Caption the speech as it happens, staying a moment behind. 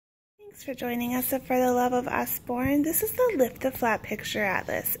Thanks for joining us for the love of Usborne. This is the Lift the Flap Picture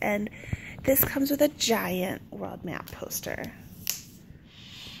Atlas, and this comes with a giant world map poster.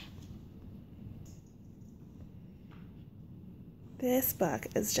 This book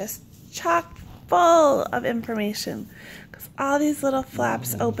is just chock full of information because all these little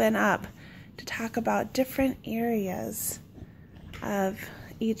flaps open up to talk about different areas of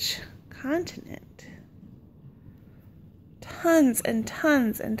each continent. Tons and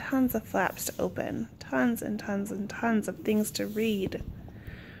tons and tons of flaps to open. Tons and tons and tons of things to read.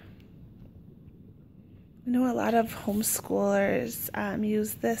 I know a lot of homeschoolers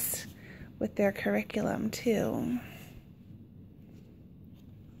use this with their curriculum too.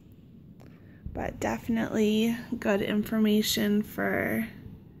 But definitely good information for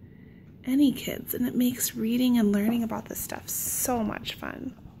any kids, and it makes reading and learning about this stuff so much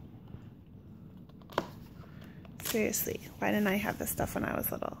fun. Seriously, why didn't I have this stuff when I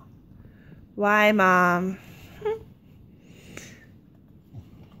was little? Why, Mom?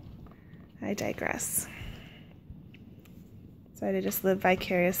 I digress. So I just live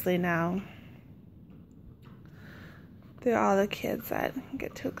vicariously now through all the kids that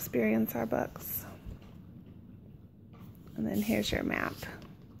get to experience our books. And then here's your map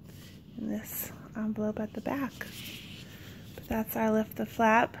in this envelope at the back. But that's our Lift the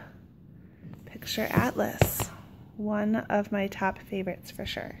Flap Picture Atlas. One of my top favorites for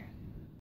sure.